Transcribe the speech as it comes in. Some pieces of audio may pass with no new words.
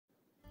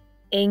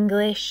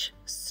English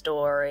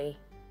story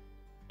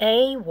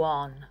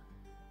A1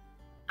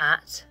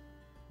 at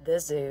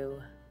the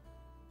zoo.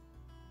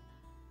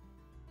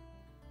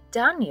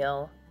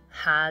 Daniel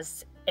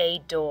has a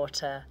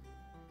daughter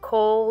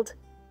called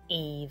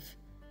Eve.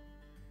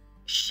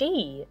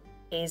 She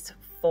is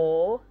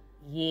 4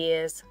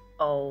 years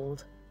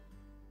old.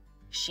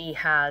 She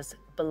has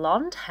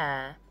blonde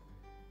hair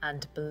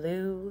and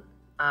blue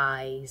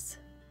eyes.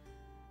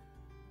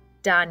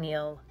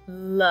 Daniel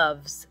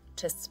loves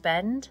to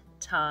spend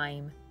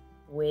time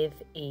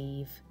with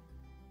Eve.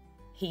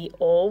 He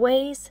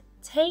always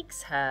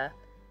takes her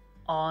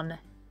on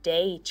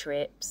day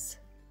trips.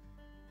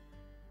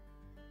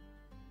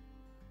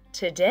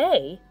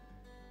 Today,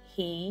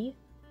 he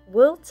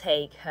will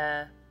take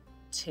her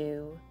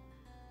to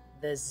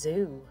the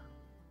zoo.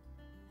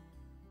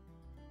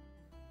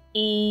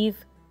 Eve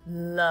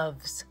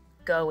loves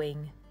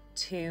going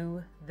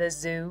to the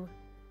zoo.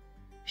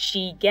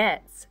 She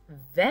gets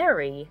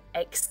very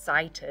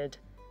excited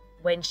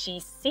when she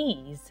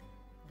sees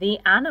the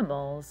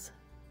animals.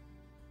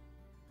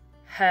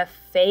 Her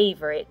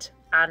favorite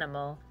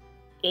animal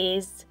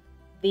is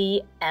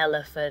the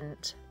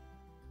elephant.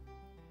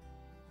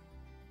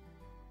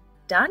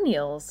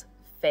 Daniel's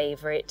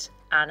favorite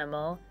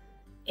animal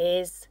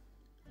is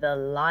the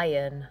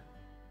lion.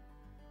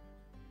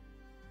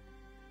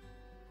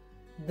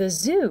 The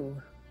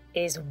zoo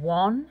is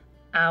 1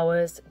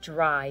 hour's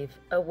drive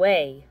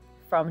away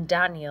from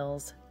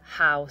Daniel's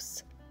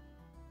house.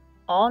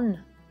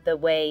 On the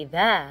way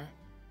there,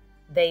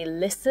 they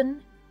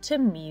listen to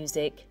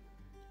music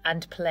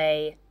and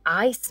play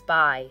I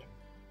Spy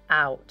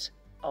out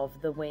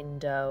of the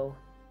window.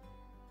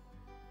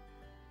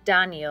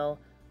 Daniel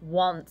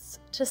wants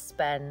to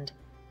spend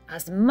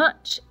as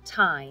much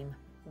time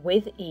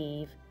with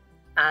Eve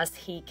as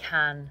he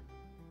can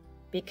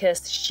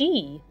because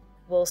she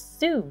will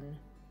soon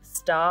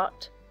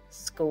start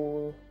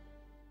school.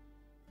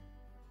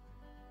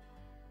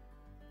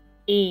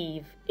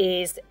 Eve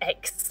is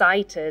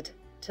excited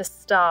to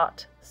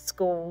start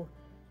school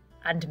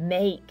and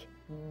make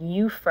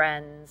new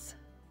friends.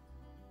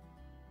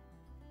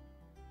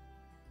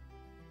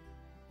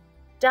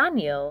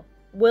 Daniel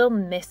will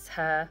miss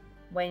her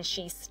when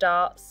she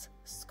starts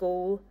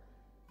school.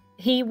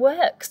 He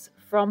works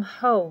from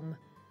home,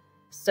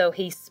 so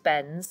he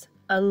spends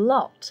a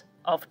lot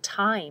of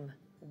time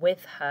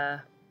with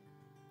her.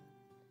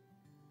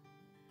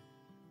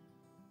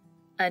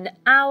 An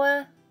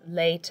hour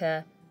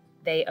later,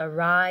 they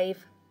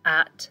arrive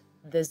at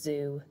the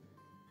zoo.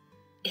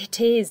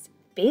 It is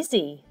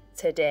busy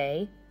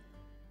today.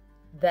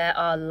 There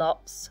are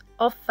lots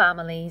of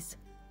families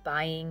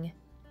buying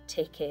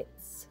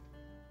tickets.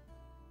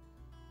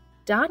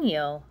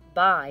 Daniel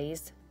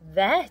buys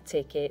their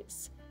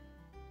tickets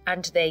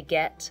and they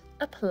get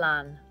a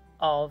plan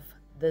of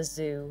the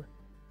zoo.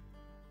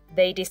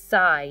 They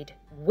decide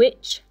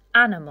which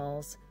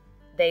animals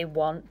they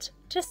want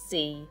to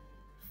see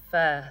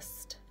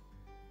first.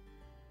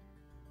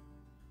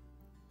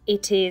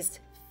 It is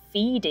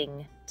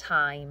feeding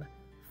time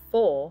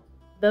for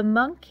the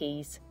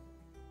monkeys,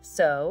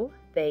 so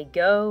they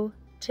go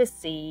to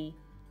see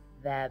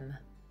them.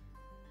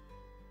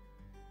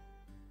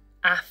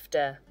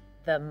 After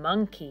the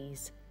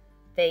monkeys,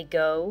 they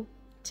go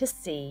to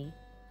see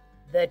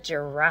the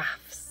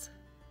giraffes.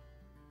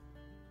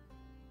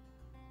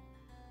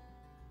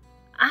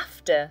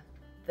 After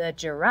the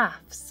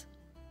giraffes,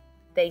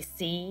 they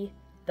see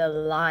the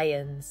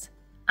lions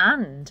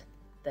and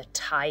the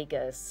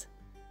tigers.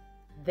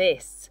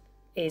 This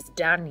is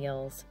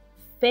Daniel's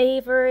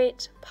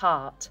favorite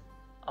part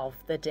of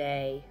the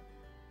day.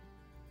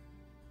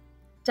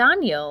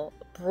 Daniel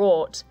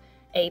brought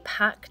a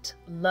packed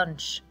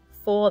lunch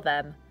for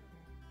them,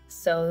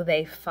 so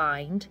they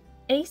find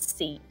a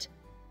seat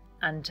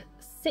and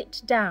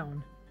sit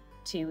down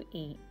to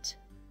eat.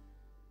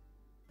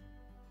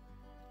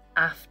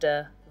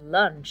 After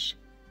lunch,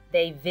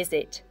 they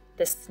visit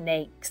the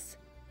snakes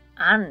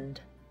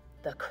and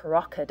the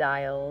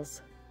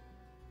crocodiles.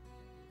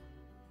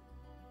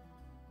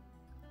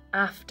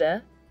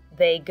 After,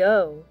 they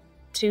go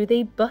to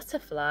the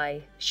butterfly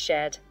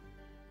shed.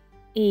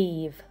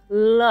 Eve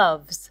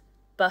loves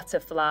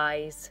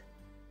butterflies.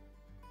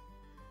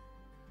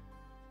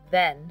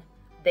 Then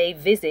they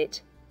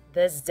visit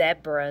the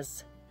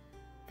zebras.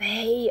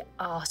 They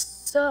are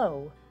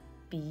so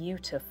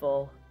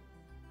beautiful.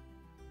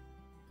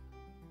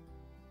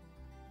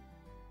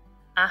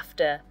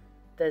 After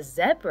the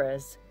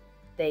zebras,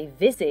 they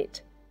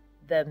visit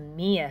the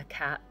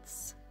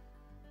meerkats.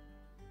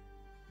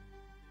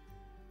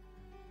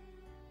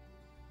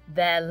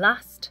 Their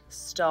last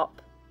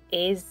stop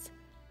is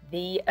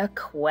the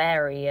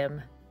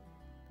aquarium.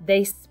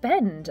 They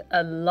spend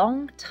a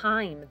long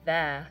time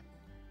there.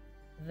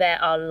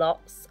 There are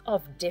lots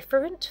of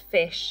different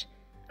fish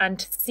and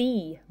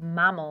sea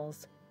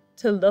mammals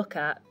to look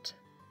at.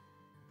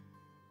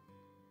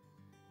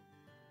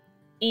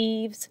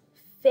 Eve's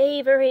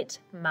favorite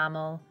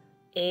mammal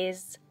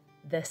is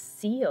the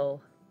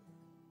seal.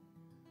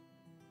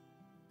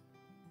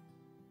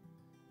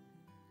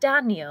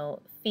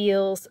 Daniel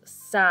feels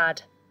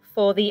sad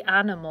for the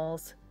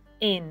animals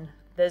in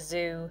the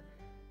zoo,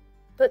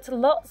 but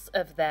lots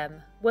of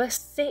them were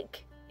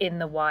sick in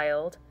the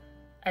wild,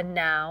 and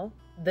now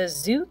the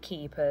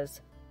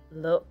zookeepers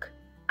look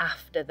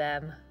after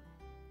them.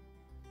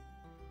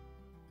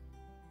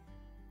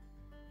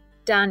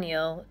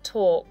 Daniel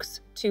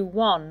talks to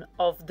one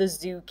of the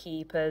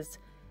zookeepers,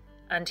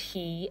 and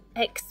he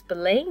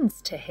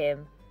explains to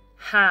him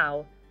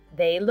how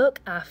they look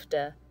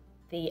after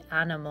the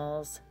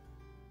animals.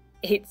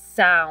 It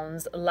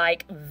sounds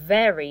like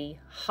very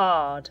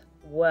hard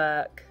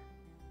work.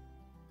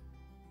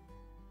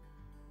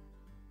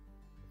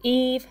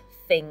 Eve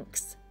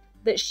thinks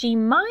that she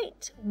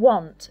might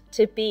want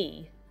to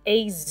be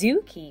a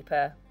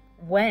zookeeper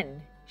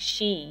when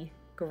she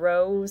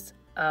grows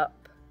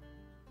up.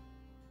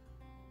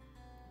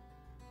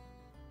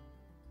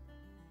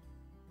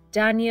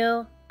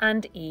 Daniel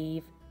and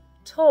Eve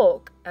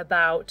talk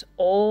about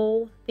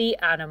all the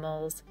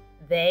animals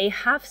they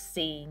have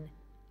seen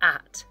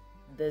at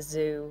the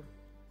zoo.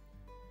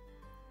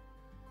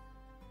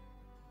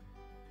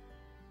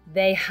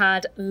 They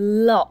had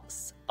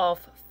lots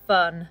of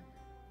fun,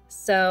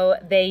 so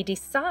they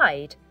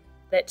decide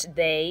that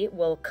they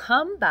will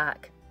come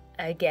back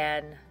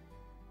again.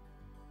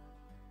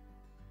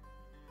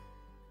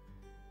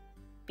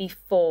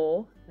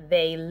 Before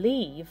they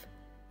leave,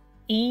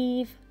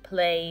 Eve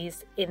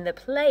plays in the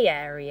play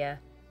area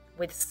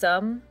with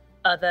some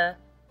other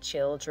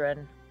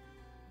children.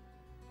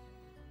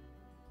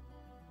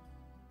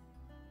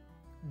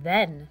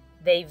 Then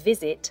they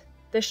visit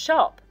the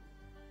shop.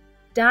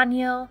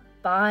 Daniel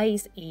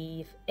buys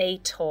Eve a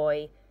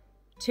toy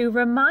to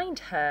remind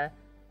her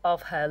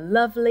of her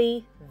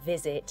lovely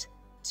visit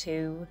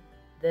to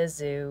the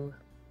zoo.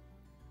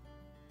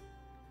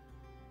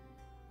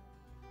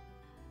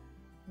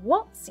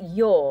 What's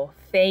your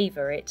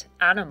favourite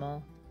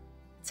animal?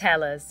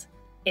 Tell us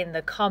in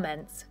the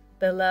comments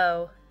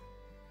below.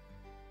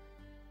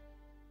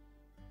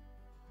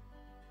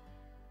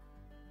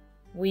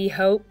 We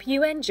hope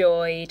you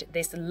enjoyed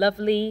this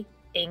lovely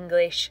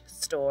English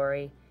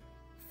story.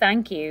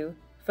 Thank you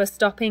for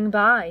stopping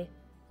by.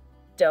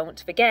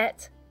 Don't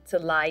forget to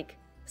like,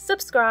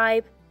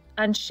 subscribe,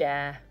 and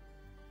share.